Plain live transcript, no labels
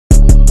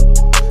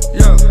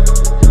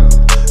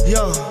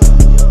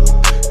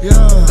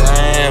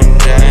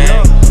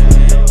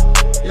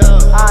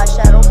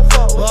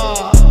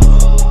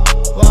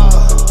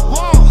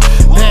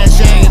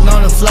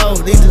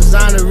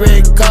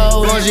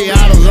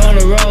on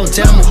the road,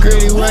 tell me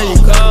Greedo where you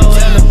go.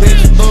 And the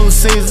bitch boo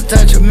season,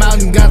 touch a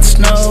mountain, got the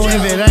snow.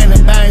 If it ain't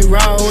a bang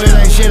roll, it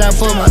ain't shit I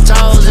put my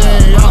toes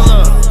in.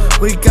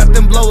 We got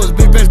them blowers,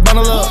 bitch,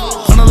 bundle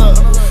up, bundle up.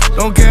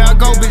 Don't care how I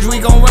go, bitch, we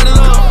gon' run it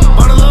up,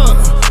 bundle up.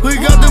 We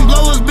got them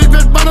blowers, bitch,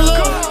 bundle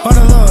up,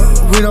 bundle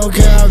up. We don't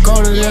care how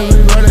cold it is,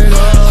 we run it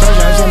up.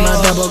 First on my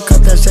double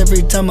cup, that's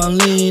every time I'm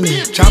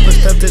leaning. Chopping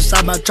stuff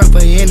inside my truck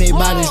for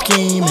anybody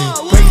scheming.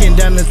 Breaking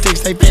down the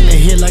sticks, they finna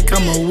hit like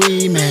I'm a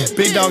weed man.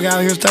 Big dog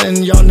out here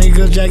stunting, y'all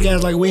niggas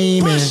jackass like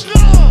weed man.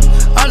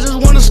 I just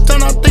wanna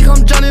stun, I think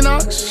I'm Johnny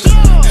Knox.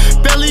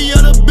 Belly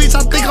of the beats,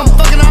 I think I'm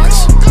fucking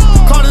Ox.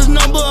 Call this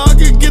number, I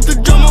can get the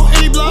drum on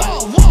any block.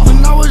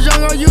 When I was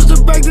young, I used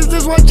to practice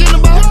this watching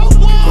about.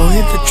 Go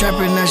hit the trap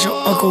and that's your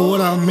uncle,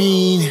 what I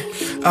mean.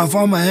 I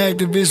found my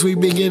activist, we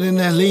been getting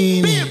that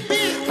lean.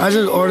 I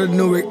just ordered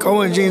new Rick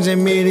Owens jeans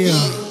and medium.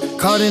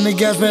 Caught in the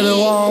gas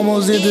pedal,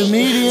 almost hit the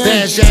median.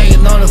 Bad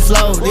shagging on the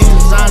floor, these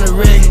designer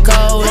Rick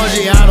Owens.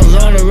 4G autos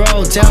on the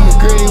road, tell me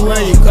Greedo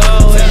where you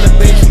go. And the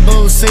bitch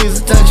boo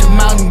season, touch a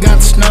mountain, got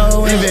the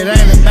snow. If it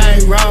ain't a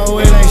bang roll,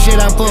 it ain't shit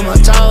I put my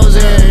toes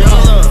in.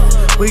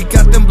 We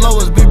got them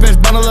blowers,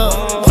 bitch, bundle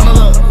up,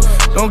 bundle up.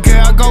 Don't care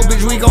how I go,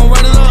 bitch, we gon'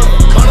 run it up,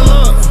 bundle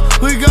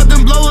up. We got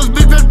them blowers,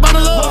 bitch,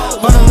 bundle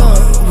up, bundle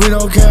up. We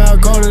don't care how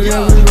cold it is,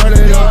 we run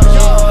it up.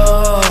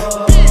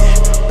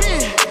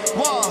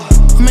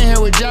 I'm in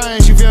here with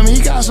Giants, you feel me?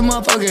 He got some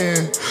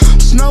motherfucking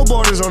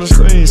snowboarders on the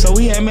screen, so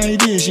we ain't made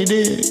this, she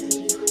did.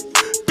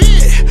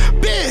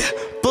 Big,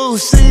 boo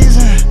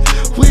season.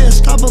 We'll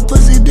stop a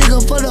pussy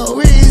nigga for no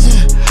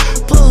reason.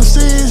 Boo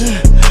season,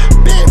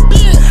 big.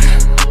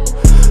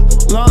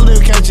 Long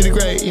live Catchy the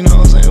Great, you know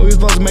what I'm saying? We was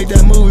supposed to make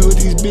that movie with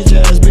these bitch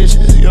ass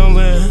bitches, you know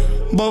what I'm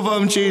saying? Both of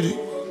them cheated.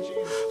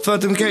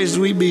 Fuck them cases,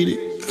 we beat it.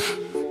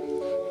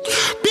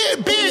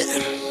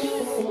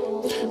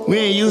 Bit. We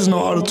ain't using no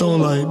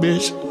auto-tune like,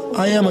 bitch.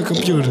 I am a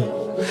computer.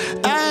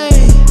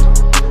 Ayy,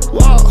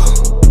 whoa.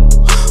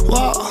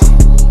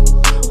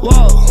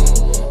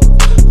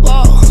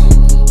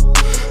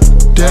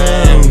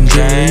 Damn,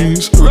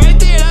 James. Right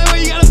there, that's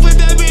where you gotta put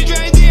that bitch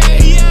right there,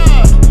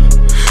 yeah.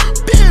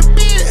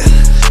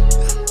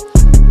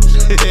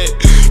 Bit.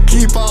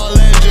 Keep all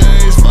that,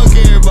 James. Fuck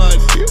everybody.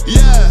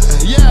 Yeah.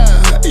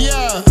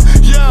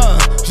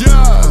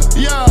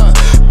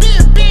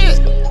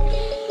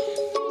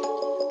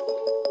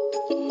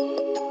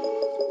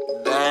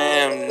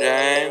 Damn,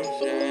 James.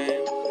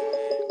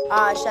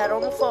 Shadow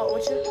on the phone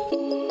with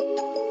you.